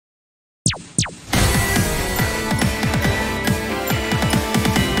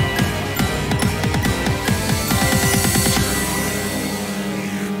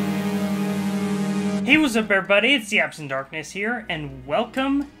What's up, everybody? It's the Absent Darkness here, and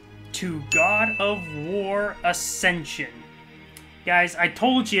welcome to God of War Ascension. Guys, I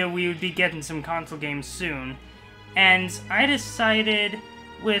told you we would be getting some console games soon, and I decided,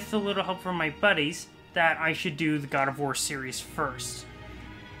 with a little help from my buddies, that I should do the God of War series first.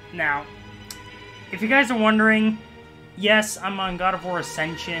 Now, if you guys are wondering, yes, I'm on God of War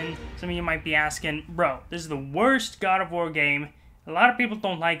Ascension. Some of you might be asking, bro, this is the worst God of War game. A lot of people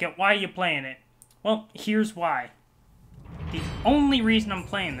don't like it. Why are you playing it? Well, here's why. The only reason I'm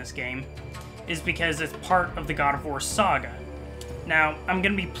playing this game is because it's part of the God of War saga. Now, I'm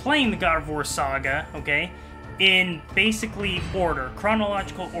going to be playing the God of War saga, okay, in basically order,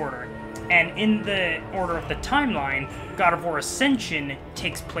 chronological order. And in the order of the timeline, God of War Ascension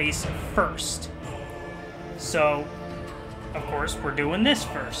takes place first. So, of course, we're doing this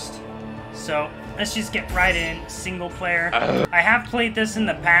first. So, let's just get right in, single player. I have played this in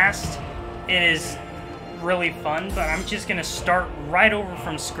the past. It is really fun, but I'm just gonna start right over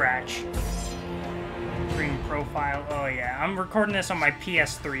from scratch. Screen profile, oh yeah. I'm recording this on my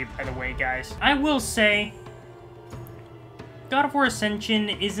PS3, by the way, guys. I will say, God of War Ascension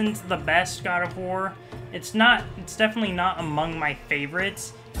isn't the best God of War. It's definitely not among my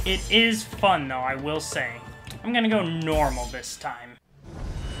favorites. It is fun, though, I will say. I'm gonna go normal this time.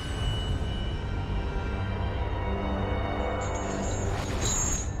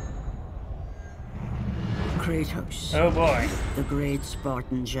 Kratos, Oh boy. the great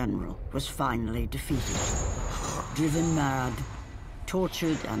Spartan general, was finally defeated. Driven mad,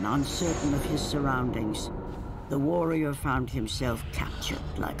 tortured and uncertain of his surroundings, the warrior found himself captured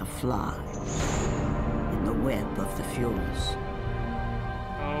like a fly in the web of the Furies.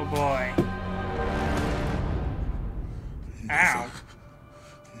 Oh boy. Ow.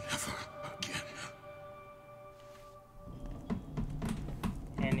 Never again.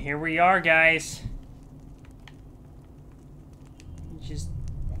 And here we are, guys. Just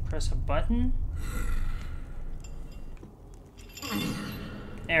press a button.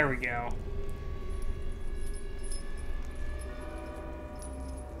 There we go.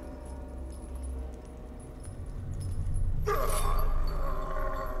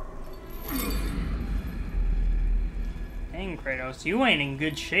 Dang, Kratos, you ain't in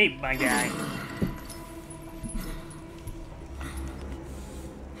good shape, my guy.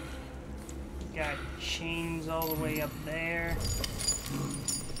 Got chains all the way up there.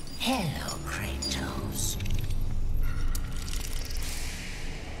 Hello, Kratos.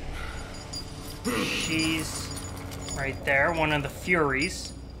 She's right there, one of the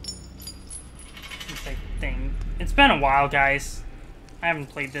Furies. I think. It's been a while, guys. I haven't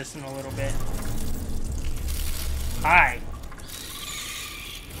played this in a little bit. Hi.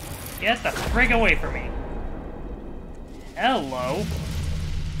 Get the frig away from me. Hello.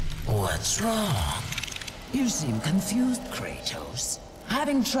 What's wrong? You seem confused, Kratos.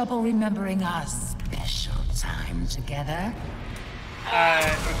 Having trouble remembering our special time together?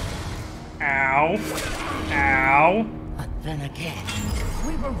 Ow. Ow. But then again,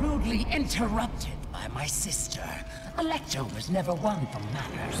 we were rudely interrupted by my sister. Electro was never one for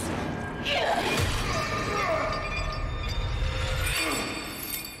manners.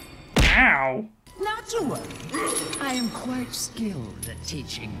 Ow. Not to worry. I am quite skilled at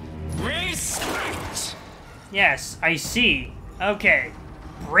teaching respect. Yes, I see. Okay.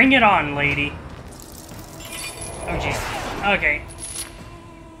 Bring it on, lady. Oh, jeez. Okay.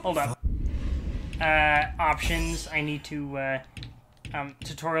 Hold up. Options. I need to,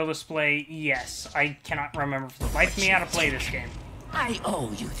 tutorial display. Yes. I cannot remember for the life of me how to play this game. I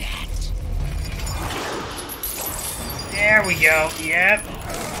owe you that. There we go. Yep.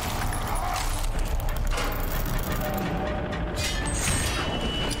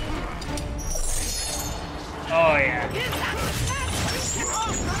 Oh, yeah.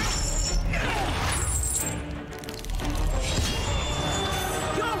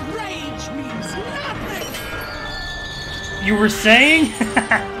 Your rage means nothing. You were saying?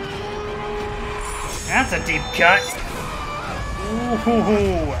 That's a deep cut.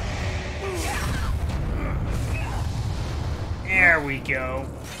 Ooh. There we go.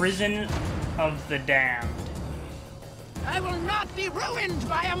 Prison of the Damned. I will not be ruined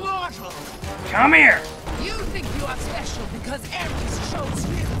by a mortal. Come here. You think you are special because Ares chose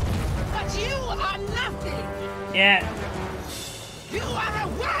you, but you are nothing. Yeah. You are a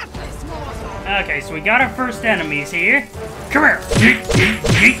worthless mortal. Okay, so we got our first enemies here. Come here. Yeet, yeet,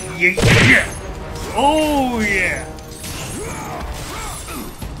 yeet, yeet, yeah. Oh, yeah.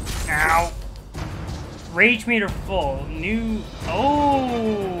 Ow. Rage meter full. New.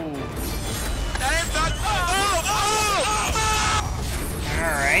 Oh.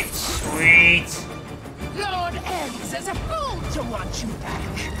 Alright, sweet. as a fool to want you back.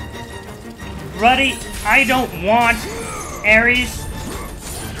 Buddy, I don't want Ares.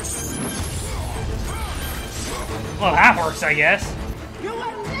 Well, that works, I guess. You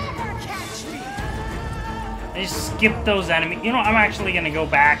will never catch me. I just skip those enemies. You know, I'm actually gonna go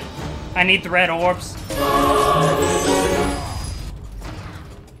back. I need the red orbs.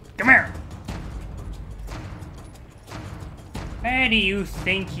 Come here. Where do you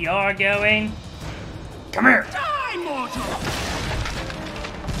think you're going? Come here. Die, mortal.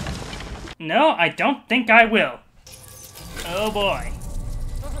 No, I don't think I will. Oh boy.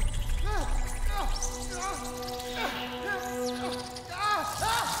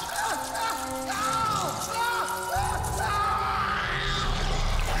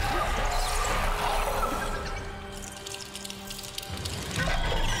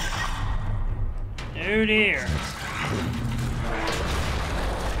 Oh dear.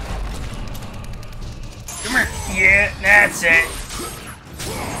 Come here. Yeah, that's it.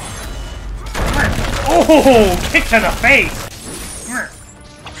 Come here. Oh, kick to the face. Come here.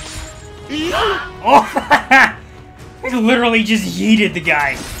 Oh, I literally just yeeted the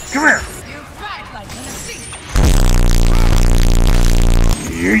guy. Come here. You fight like a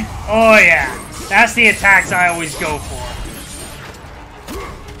Yeet. Oh yeah, that's the attacks I always go for.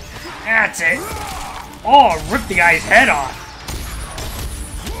 That's it. Oh, rip the guy's head off.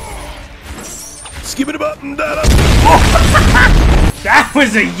 Skip it up and down. Oh. That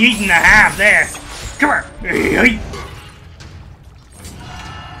was a yeet and a half there. Come here. Yeet.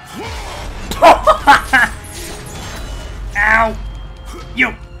 Ow.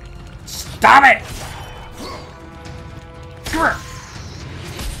 You. Stop it. Come here.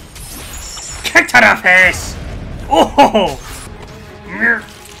 Kick to the face. Oh. Come here.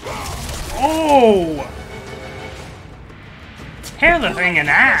 Oh! Tear the thing in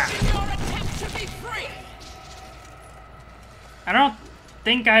half. I don't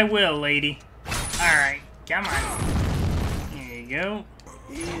think I will, lady. Alright, come on. There you go.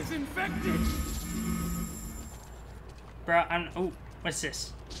 He is infected. Bro, oh, what's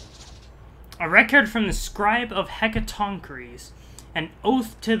this? A record from the scribe of Hecatoncres. An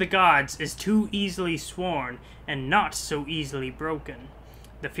oath to the gods is too easily sworn and not so easily broken.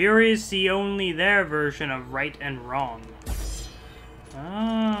 The Furious see only their version of right and wrong.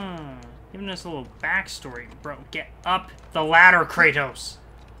 Ah, giving us a little backstory, bro. Get up the ladder, Kratos.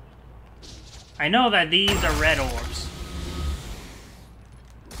 I know that these are red orbs.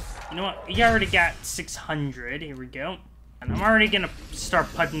 You know what? You already got 600. Here we go. And I'm already gonna start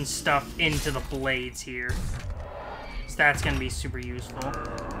putting stuff into the blades here. So that's gonna be super useful.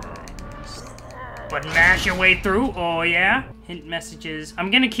 But mash your way through, oh yeah. Hint messages.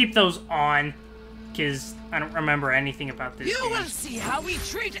 I'm gonna keep those on, because I don't remember anything about this You game. will see how we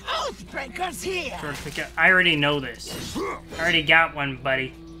treat Oathbreakers here. I already know this. I already got one,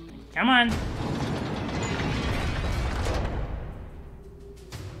 buddy. Come on.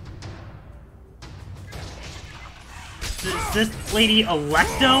 Is this lady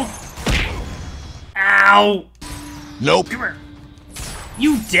Electo? Ow! Nope. Come here.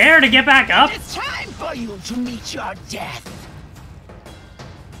 You dare to get back up? It's time for you to meet your death.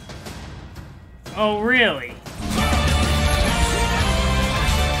 Oh, really?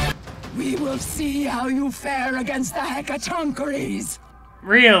 We will see how you fare against the Hecatoncres.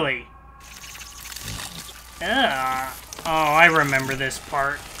 Really? Oh, I remember this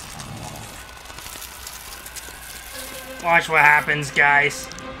part. Watch what happens, guys.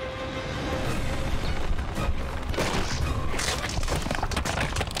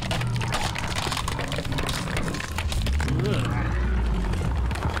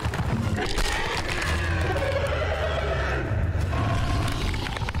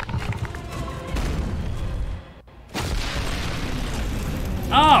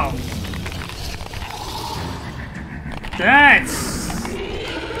 Oh! That's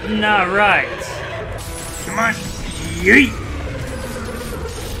not right. Come on. Yeet!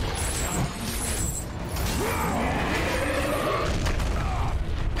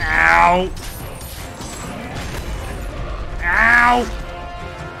 Ow! Ow!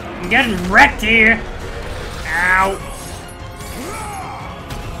 I'm getting wrecked here! Ow!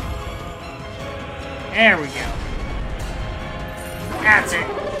 There we go. That's it.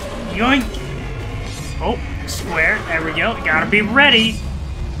 Yoink! Oh, square. There we go. Gotta be ready.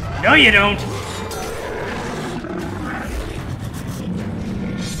 No, you don't.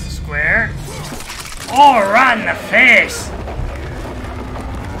 Square. Oh, right in the face.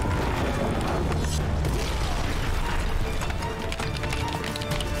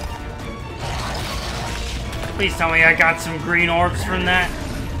 Please tell me I got some green orbs from that.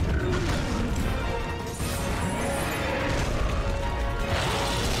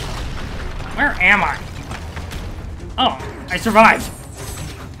 Where am I? Oh, I survived.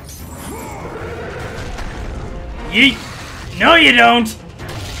 Yeet. No, you don't.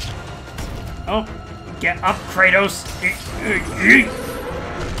 Oh, get up, Kratos.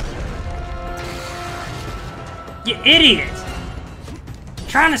 You idiot.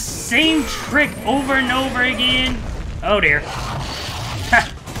 Trying the same trick over and over again. Oh, dear.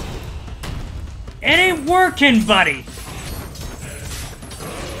 It ain't working, buddy.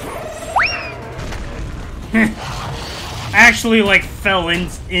 Actually, like, fell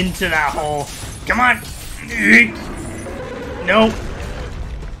into that hole. Come on. Nope.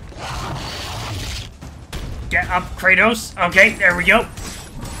 Get up, Kratos. Okay, there we go.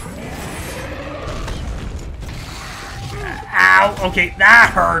 Ow. Okay,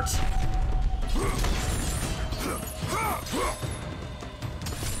 that hurt.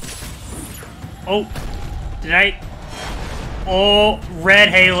 Oh. Did I? Oh, red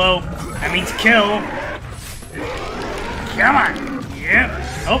halo. That means kill. Come on.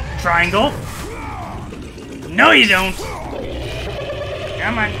 Yeah. Oh, triangle. No, you don't.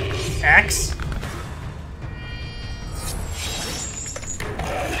 Come on. X.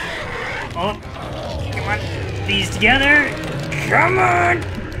 Oh. Come on. These together. Come on.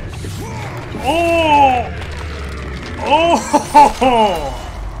 Oh. Oh.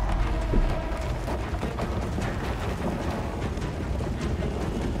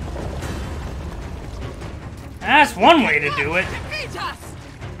 That's one way to do it.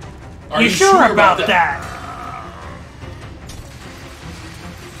 Are you sure about that?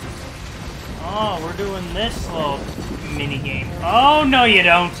 Oh, we're doing this little mini game. Oh, no, you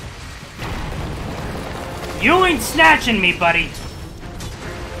don't. You ain't snatching me, buddy.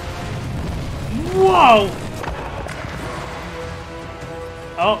 Whoa.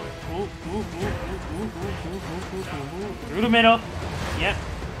 Oh. Through the middle. Yep.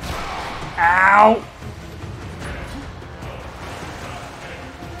 Ow.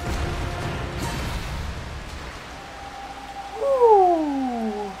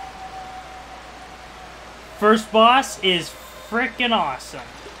 First boss is frickin' awesome.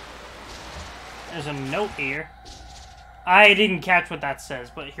 There's a note here. I didn't catch what that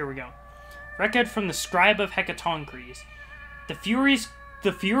says, but here we go. Record from the Scribe of Hecatoncres. The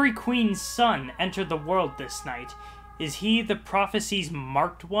Fury Queen's son entered the world this night. Is he the prophecy's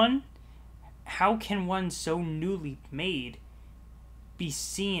marked one? How can one so newly made be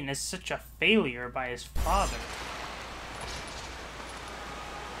seen as such a failure by his father?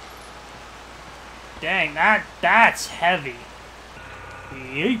 Dang, that's heavy.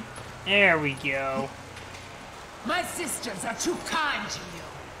 Yeet. There we go. My sisters are too kind to you.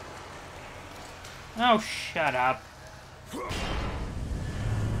 Oh, shut up.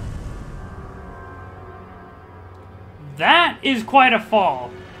 That is quite a fall.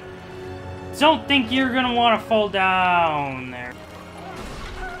 Don't think you're gonna want to fall down there.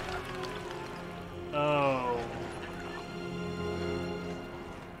 Oh.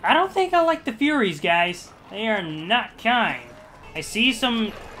 I don't think I like the Furies, guys. They are not kind. I see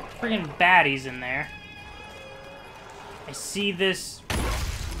some friggin' baddies in there. I see this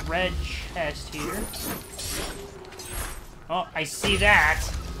red chest here. Oh, I see that.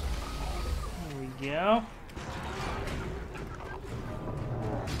 There we go.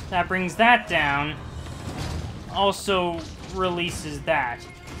 That brings that down. Also releases that.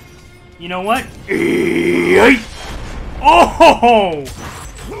 You know what? Oh!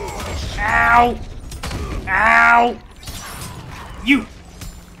 Ow! Ow! You!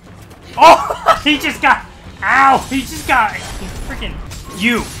 Oh! He just got... Ow! He just got... Freaking...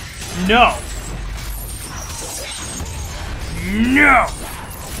 You! No! No!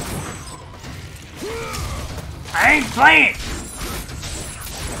 I ain't playing!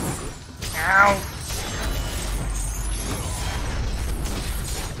 Ow!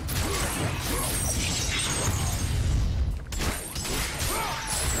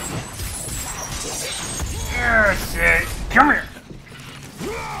 That's it. Come here.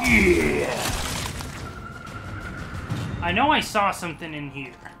 Yeah. I know I saw something in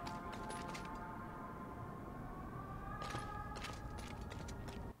here.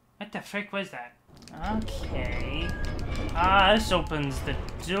 What the frick was that? Okay. This opens the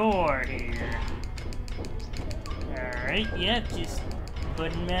door here. Alright, yep, just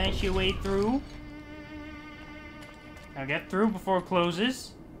button mash your way through. Now get through before it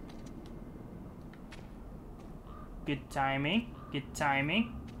closes. Good timing. Good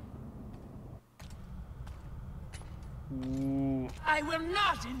timing. Ooh. I will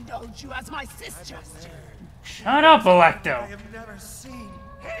not indulge you as my sisters do. Shut up, Electo. I have never seen.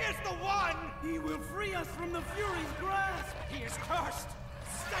 He is the one! He will free us from the Fury's grasp! He is cursed!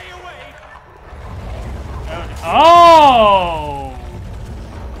 Stay away! Oh!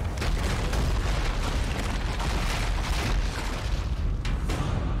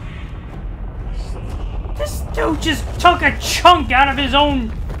 This dude just took a chunk out of his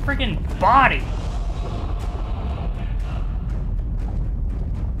own freaking body.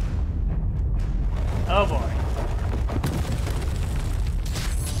 Oh boy.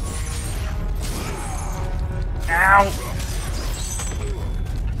 Ow!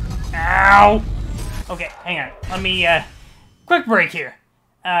 Ow! Okay, hang on. Let me, quick break here.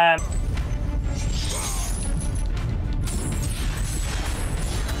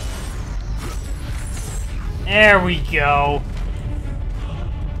 There we go.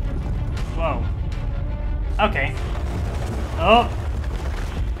 Whoa. Okay. Oh.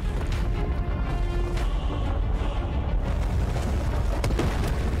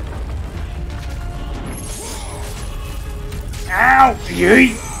 Ow!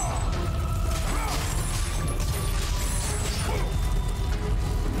 Yeet!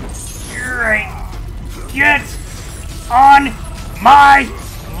 Alright. Get on my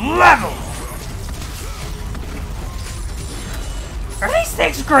level! Are these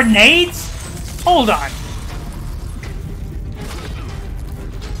things grenades? Hold on.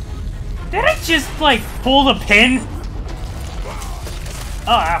 Did I just, like, pull the pin?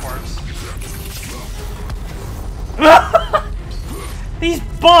 Oh, that works. These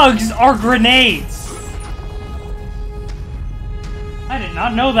bugs are grenades! I did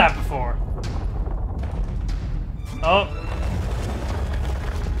not know that before. Oh.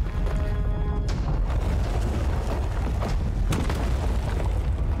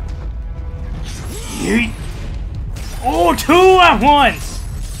 Yeet. Oh, 2 at once!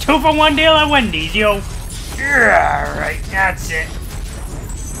 2 for 1 deal at Wendy's, yo. Alright, that's it.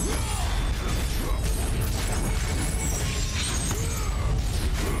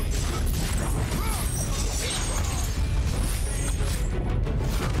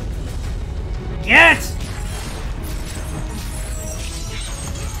 Get!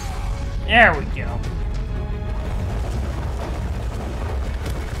 There we go.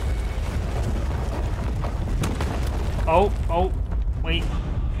 Oh, wait.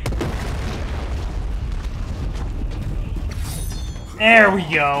 There we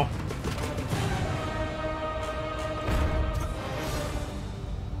go.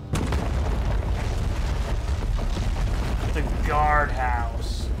 The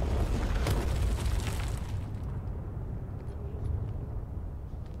guardhouse.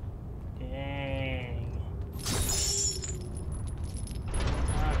 Dang.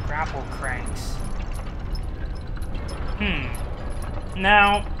 Grapple cranks.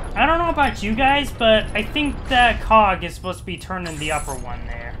 Now, I don't know about you guys, but I think that cog is supposed to be turning the upper one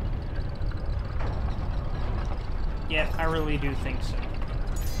there. Yeah, I really do think so.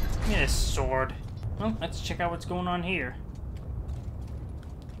 Give me this sword. Well, let's check out what's going on here.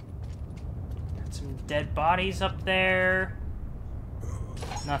 Got some dead bodies up there.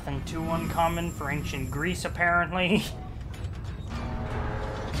 Nothing too uncommon for ancient Greece, apparently.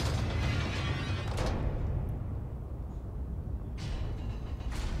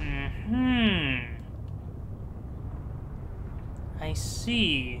 I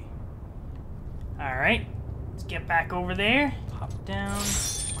see. Alright. Let's get back over there. Pop down.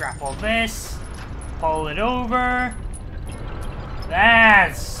 Grapple this. Pull it over.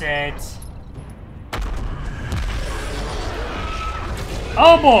 That's it.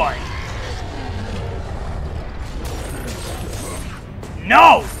 Oh boy!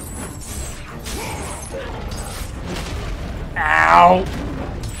 No! Ow!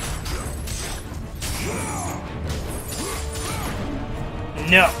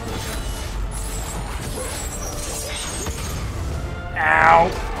 No. Ow.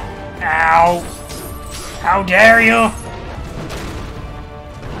 Ow. How dare you?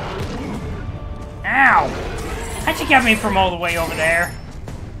 Ow. How'd you get me from all the way over there?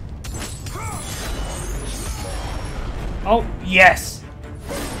 Oh, yes.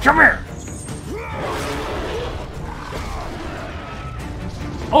 Come here.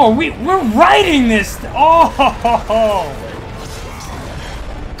 Oh, we're riding this. Oh, ho, ho, ho.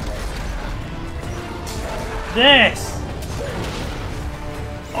 This.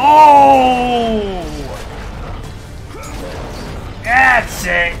 Oh! That's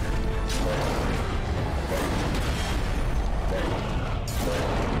it.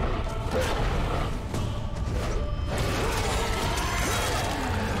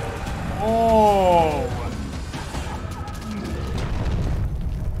 Oh!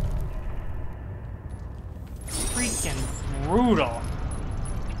 Freaking brutal.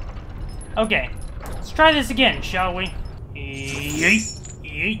 Okay. Let's try this again, shall we? Yeet.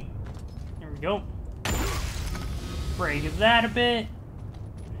 Yeet. Here we go. break that a bit.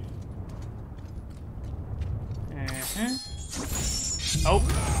 Oh.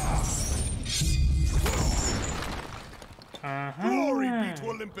 Glory be to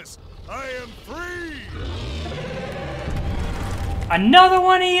Olympus! I am free! Another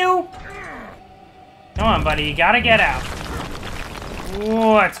one of you? Come on, buddy. You gotta get out.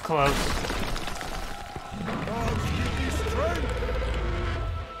 Whoa, that's close. Gods give me strength!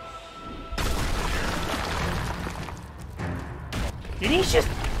 Did he just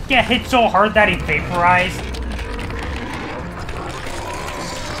get hit so hard that he vaporized?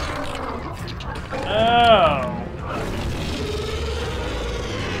 Oh.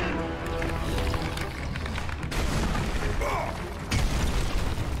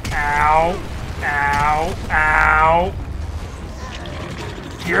 Ow. Ow. Ow.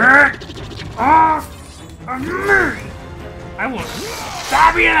 Get off of me! I will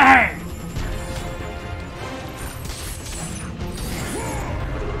stab you in the head!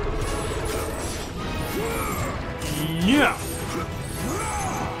 Yeah.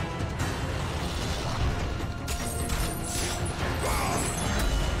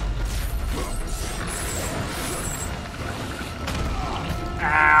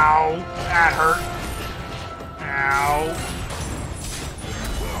 Ow. That hurt. Ow.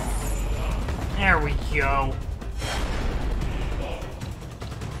 There we go.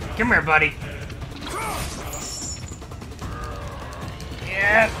 Come here, buddy.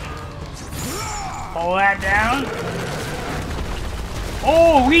 Yep. Pull that down.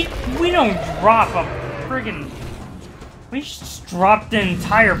 Oh, we don't drop a friggin'... We just dropped the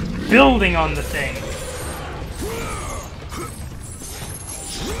entire building on the thing.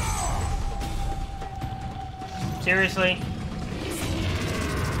 Seriously?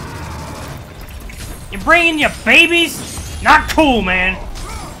 You're bringing your babies? Not cool, man.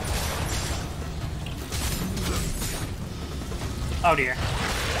 Oh dear.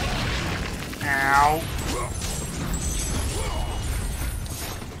 Ow.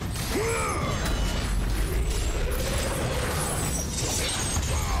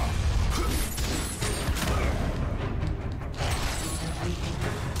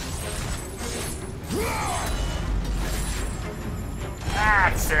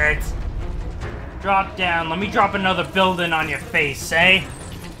 That's it. Drop down. Let me drop another building on your face, eh?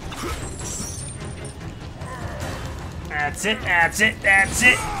 That's it, that's it, that's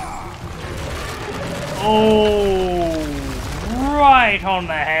it. Oh, right on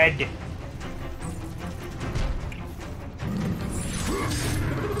the head.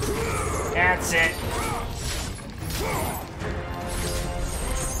 That's it.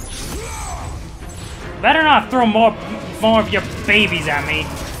 Better not throw more of your babies at me.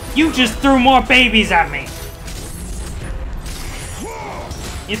 You just threw more babies at me.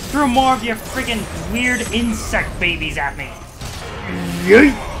 You threw more of your friggin' weird insect babies at me.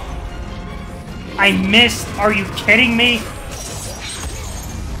 Yeet. I missed. Are you kidding me?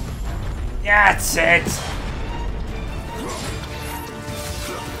 That's it.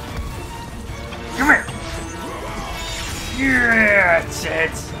 Come here. Yeah, that's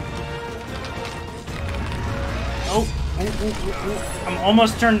it. Oh, I'm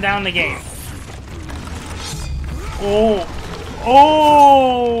almost turned down the game. Oh.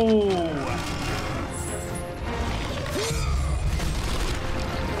 Oh!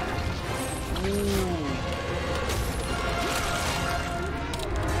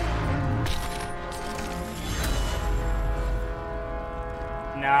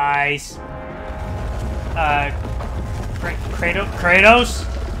 Nice. Kratos?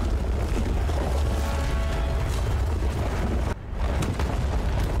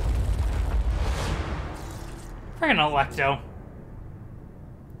 Friggin' Electo.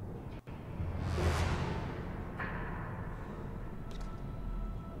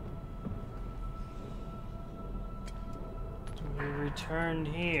 We returned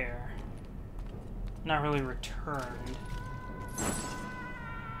here. Not really returned.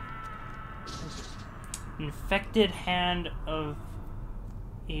 Infected hand of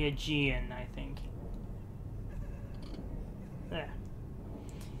Aegean, I think. There.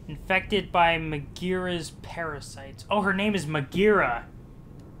 Infected by Megira's parasites. Oh, her name is Megira.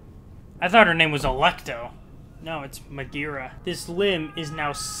 I thought her name was Electo. No, it's Megira. This limb is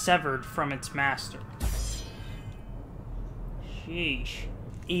now severed from its master. Sheesh.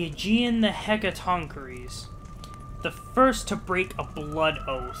 Aegean the Hecatoncheires. The first to break a blood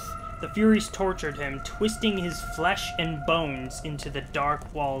oath. The Furies tortured him, twisting his flesh and bones into the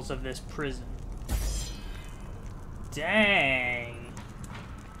dark walls of this prison. Dang.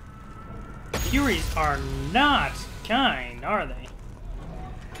 Furies are not kind, are they?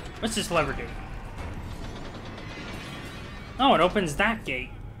 What's this lever do? Oh, it opens that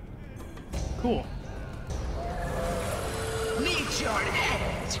gate. Cool. Meet your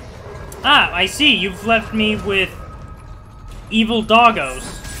head. Ah, I see. You've left me with evil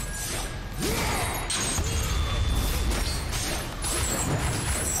doggos.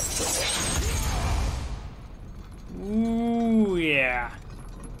 Ooh, yeah.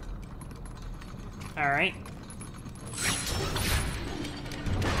 Alright.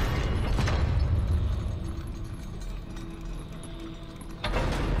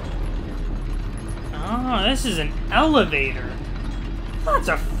 Oh, this is an elevator. That's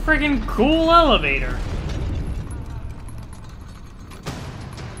a friggin' cool elevator.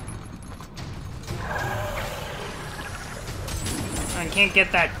 I can't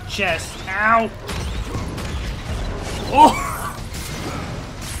get that chest. Ow! Oh!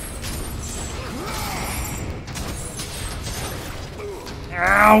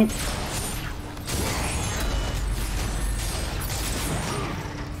 Ow!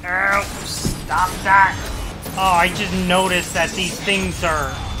 Ow! Stop that! Oh, I just noticed that these things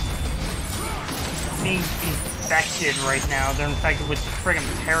are being infected right now. They're infected with friggin'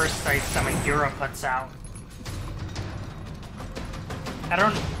 parasites that my Euro puts out. I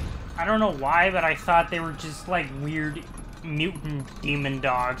don't know why, but I thought they were just like weird mutant demon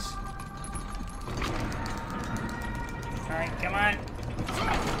dogs. Alright, come on.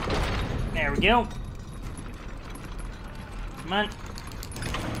 There we go. Come on.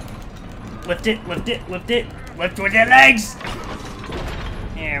 Lift it, lift it, lift it. Lift with your legs!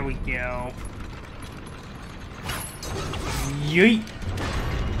 There we go. Yeet!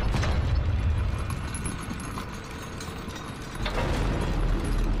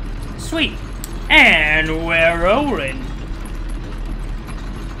 Sweet! And we're rolling!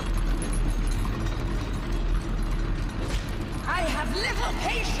 I have little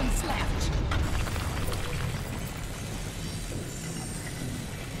patience left.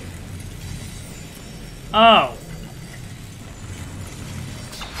 Oh.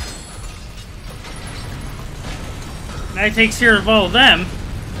 That takes care of all of them.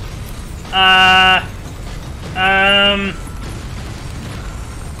 I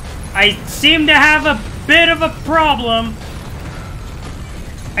seem to have a bit of a problem.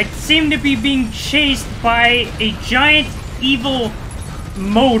 I seem to be being chased by a giant evil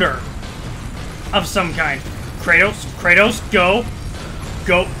motor of some kind. Kratos, Kratos, go.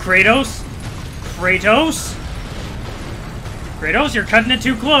 Go, Kratos. Kratos? Kratos, you're cutting it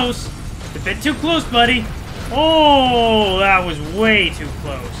too close. It's a bit too close, buddy. Oh, that was way too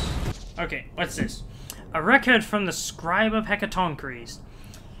close. Okay, what's this? A record from the Scribe of Hecatoncres.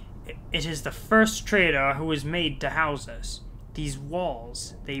 It is the first trader who was made to house us. These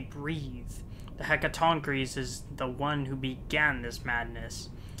walls, they breathe. The Hecatoncres is the one who began this madness.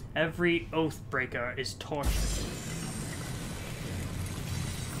 Every oathbreaker is tortured.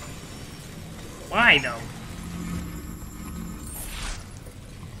 Why, though?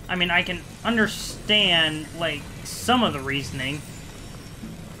 I mean, I can understand, like, some of the reasoning.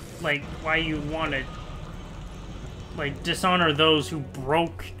 Like, why you want to, like, dishonor those who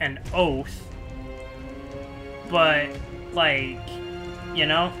broke an oath. But, like, you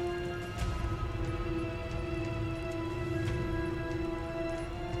know?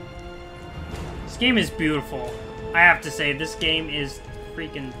 This game is beautiful. I have to say, this game is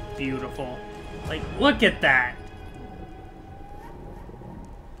freaking beautiful. Like, look at that!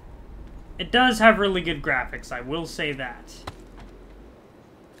 It does have really good graphics, I will say that.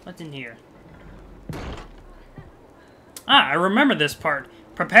 What's in here? Ah, I remember this part.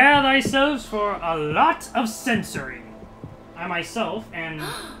 Prepare thyself for a lot of censoring. I myself am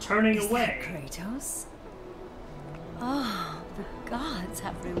turning away. That Kratos? Oh, the gods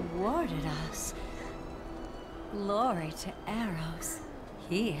have rewarded us. Glory to Eros.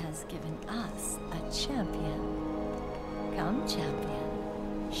 He has given us a champion. Come, champion.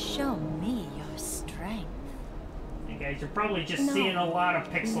 Show me your strength. Hey guys, you're probably just seeing a lot of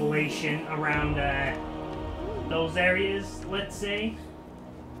pixelation around those areas, let's say.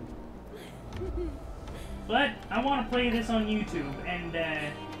 But I want to play this on YouTube, and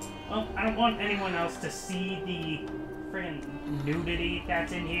well, I don't want anyone else to see the friggin' nudity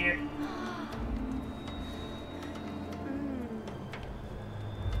that's in here.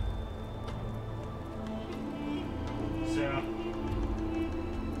 So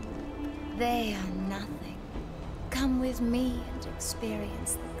They are nothing. Come with me and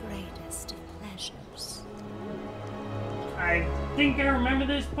experience the greatest of pleasures. I think I remember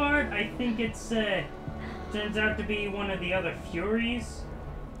this part. I think it's turns out to be one of the other Furies.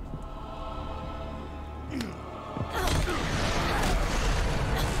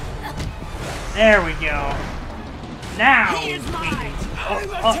 There we go. Now! He is mine! I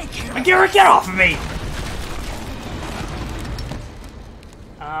will Oh, take care of Garrett, get off of me!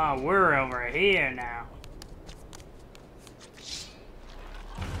 Ah, we're over here now.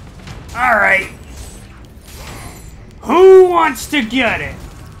 Alright. Who wants to get it?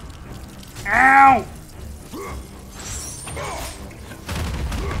 Ow!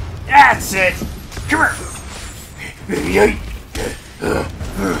 That's it! Come here!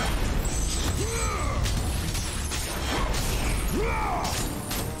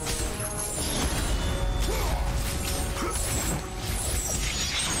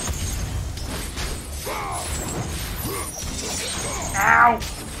 Ow!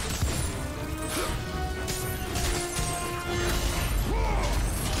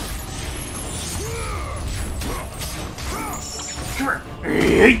 Come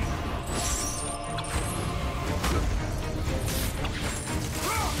here!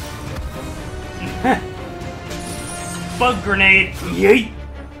 Bug grenade! Yeet!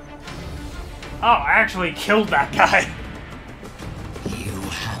 Oh, I actually killed that guy. You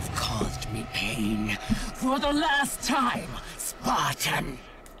have caused me pain for the last time, Spartan.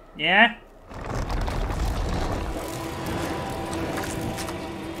 Yeah?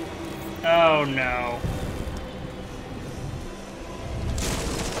 Oh no.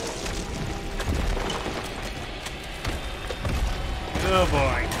 Oh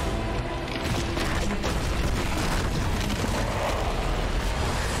boy.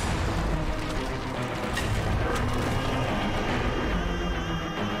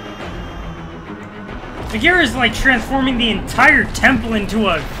 Megara is like transforming the entire temple into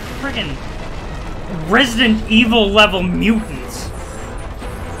a friggin' Resident Evil level mutants.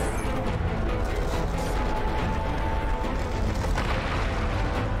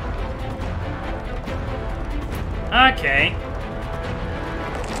 Okay.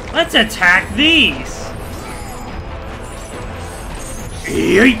 Let's attack these.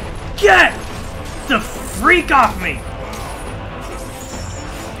 Get the freak off me!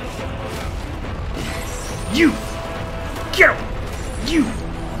 You! Get him! You!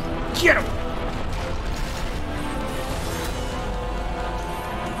 Get him!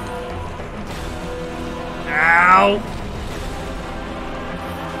 Ow!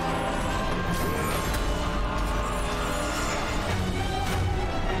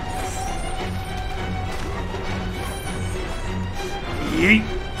 Yeet!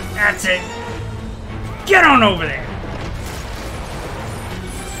 That's it! Get on over there!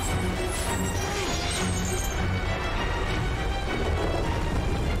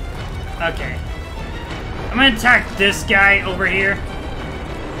 Okay. I'm gonna attack this guy over here.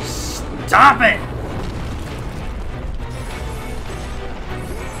 Stop it!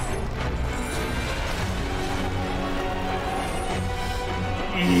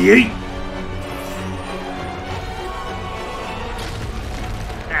 Yeet!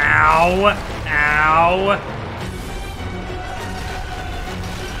 Ow! Ow!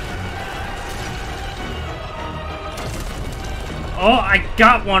 Oh, I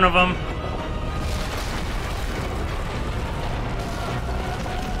got one of them.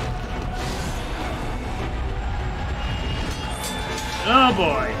 Oh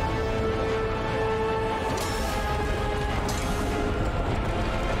boy.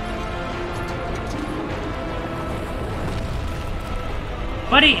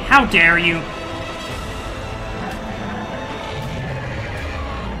 Buddy, how dare you?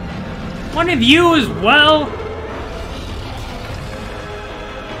 One of you as well?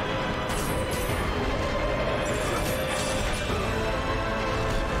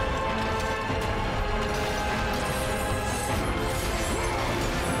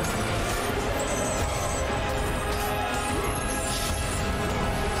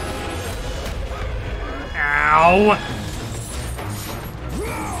 Ow!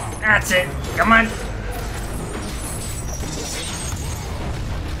 That's it. Come on.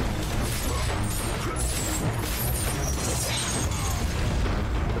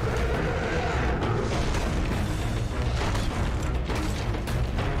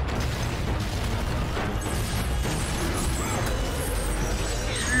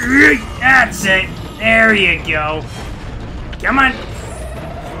 That's it. There you go. Come on.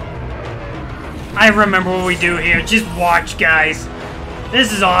 I remember what we do here. Just watch, guys.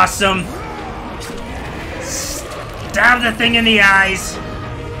 This is awesome. Stab the thing in the eyes.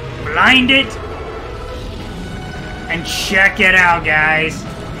 Blind it. And check it out, guys.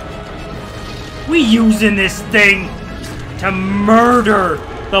 We using this thing to murder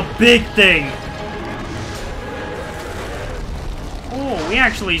the big thing. Oh, we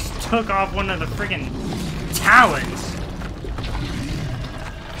actually took off one of the friggin' talons.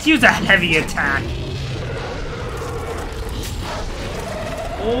 Let's use a heavy attack.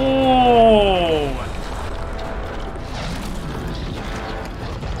 Oh!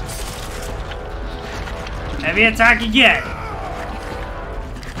 Heavy attack again.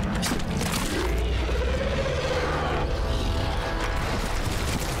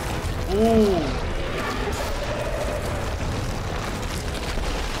 Ooh.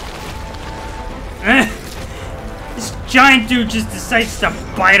 This giant dude just decides to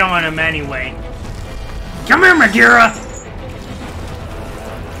bite on him anyway. Come here, Magira!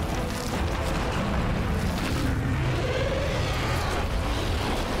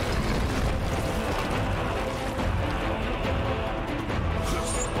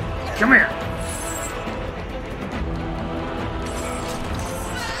 Come here.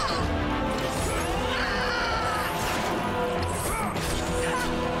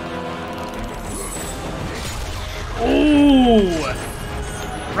 Ooh!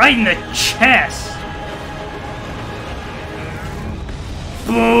 Right in the chest.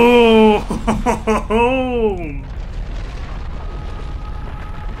 Boom!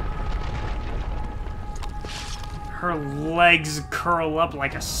 Her legs curl up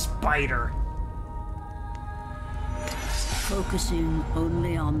like a spider. Focusing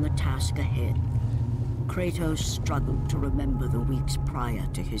only on the task ahead, Kratos struggled to remember the weeks prior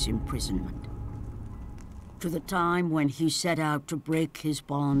to his imprisonment. To the time when he set out to break his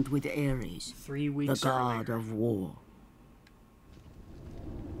bond with Ares, 3 weeks the god earlier. of war.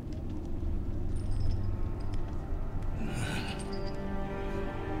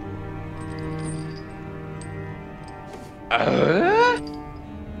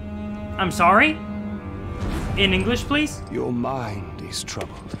 I'm sorry? In English, please? Your mind is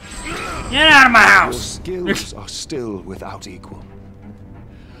troubled. Get out of my Your house! skills are still without equal.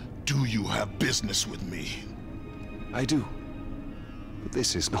 Do you have business with me? I do. But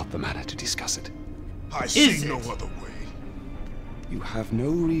this is not the manner to discuss it. I Is see no it? other way. You have no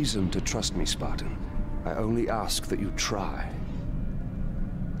reason to trust me, Spartan. I only ask that you try.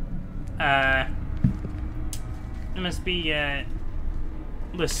 It must be,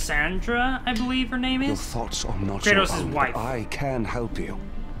 Lysandra, I believe her name Your is? thoughts are not Kratos' your own, wife. but I can help you.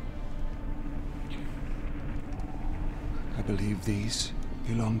 I believe these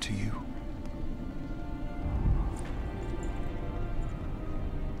belong to you.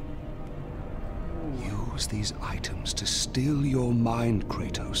 Use these items to still your mind,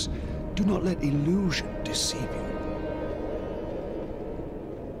 Kratos. Do not let illusion deceive you.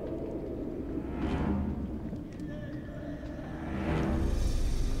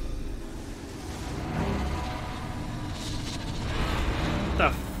 What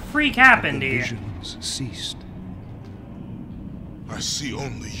the freak happened The here? visions ceased. I see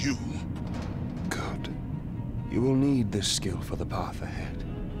only you. Good. You will need this skill for the path ahead.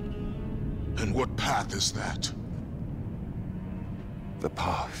 And what path is that? The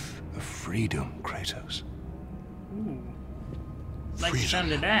path of freedom, Kratos. Ooh. Like the Freedom.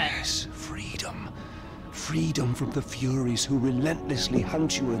 sound of that. Yes, freedom. Freedom from the Furies who relentlessly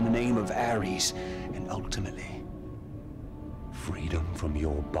hunt you in the name of Ares. And ultimately, freedom from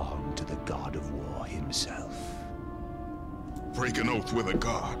your bond to the god of war himself. Break an oath with a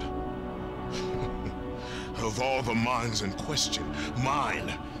god. Of all the minds in question,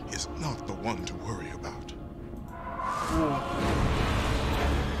 mine is not the one to worry about.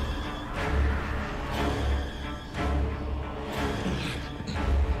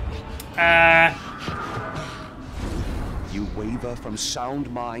 You waver from sound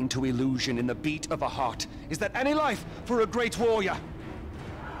mind to illusion in the beat of a heart. Is that any life for a great warrior?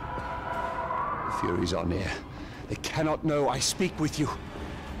 The Furies are near. They cannot know I speak with you.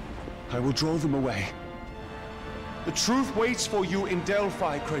 I will draw them away. The truth waits for you in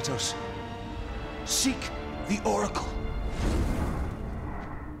Delphi, Kratos. Seek the Oracle.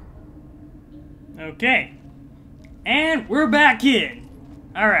 Okay. And we're back in.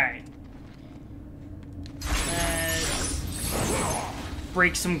 Alright.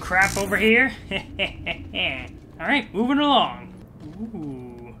 Break some crap over here. Alright, moving along.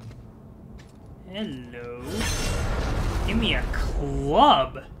 Ooh. Hello. Give me a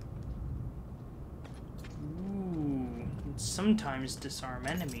club. Ooh. Sometimes disarm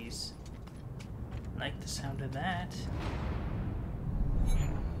enemies. I like the sound of that.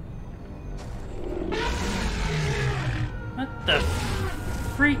 What the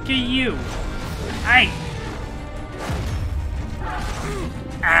freak are you?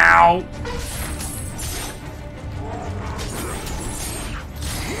 Ow!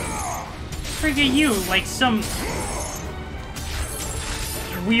 Freak are you? Like some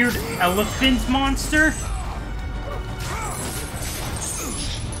weird elephant monster?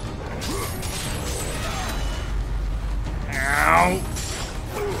 Ow!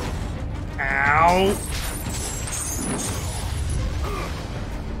 Ow!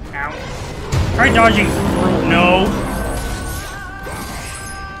 Ow. Try dodging through. No.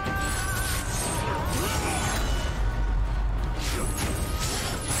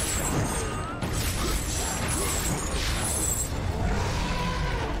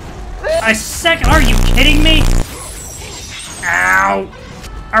 A second? Are you kidding me? Ow!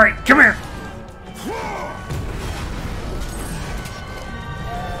 Alright, come here!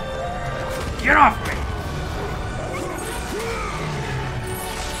 Get off me!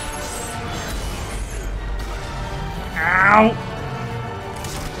 Ow!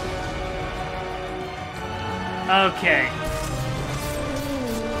 Okay.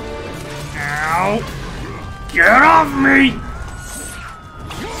 Ow! Get off me!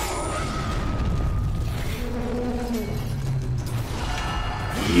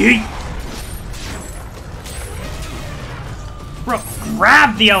 Yeet! Bro,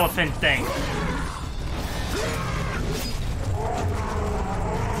 grab the elephant thing!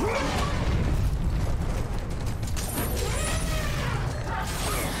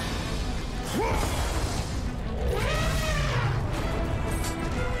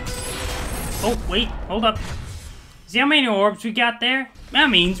 Oh, wait, hold up. See how many orbs we got there? That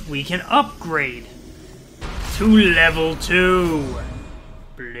means we can upgrade to level 2.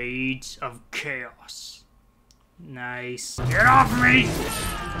 Blades of Chaos. Nice. Get off me!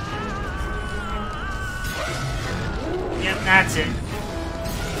 Yep, that's it.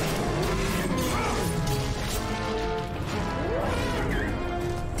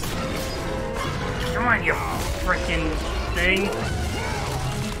 Come on, you frickin' thing.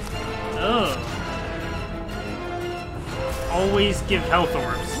 Ugh. Always give health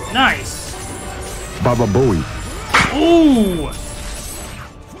orbs. Nice. Baba Booey. Ooh!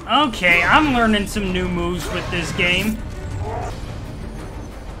 Okay, I'm learning some new moves with this game.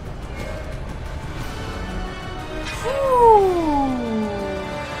 Whew.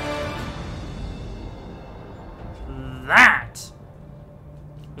 That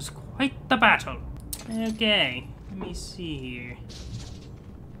was quite the battle. Okay, let me see here.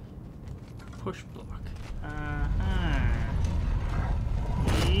 Push block.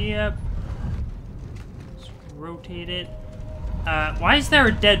 Yep. Let's rotate it. Why is there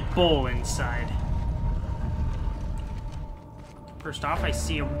a dead bull inside? First off, I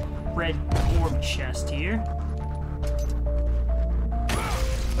see a red orb chest here.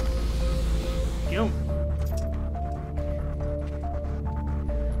 Yo.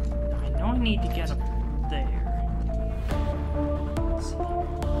 I know I need to get up there. Let's see here.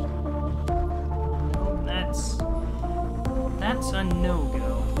 Oh, that's a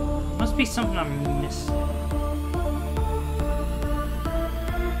no-go. Must be something I'm missing.